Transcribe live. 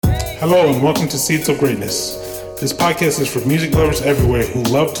Hello and welcome to Seeds of Greatness. This podcast is for music lovers everywhere who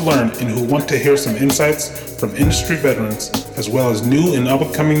love to learn and who want to hear some insights from industry veterans as well as new and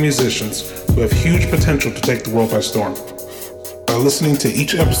up-and-coming musicians who have huge potential to take the world by storm. By listening to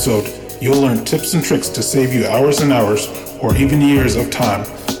each episode, you'll learn tips and tricks to save you hours and hours or even years of time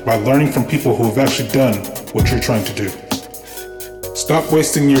by learning from people who have actually done what you're trying to do. Stop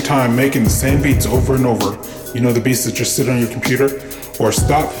wasting your time making the same beats over and over, the beats that just sit on your computer, or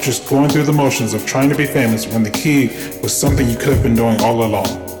stop just going through the motions of trying to be famous when the key was something you could have been doing all along.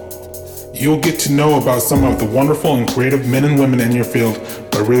 You'll get to know about some of the wonderful and creative men and women in your field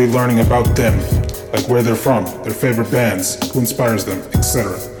by really learning about them, like where they're from, their favorite bands, who inspires them,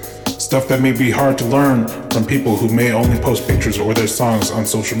 etc. Stuff that may be hard to learn from people who may only post pictures or their songs on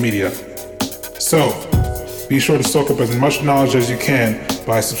social media. So, be sure to soak up as much knowledge as you can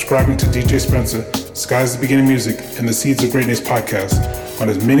by subscribing to DJ Spencer, Sky's the Beginning Music, and the Seeds of Greatness podcast on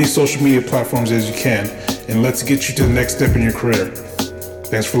as many social media platforms as you can, and let's get you to the next step in your career.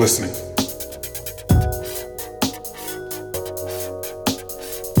 Thanks for listening.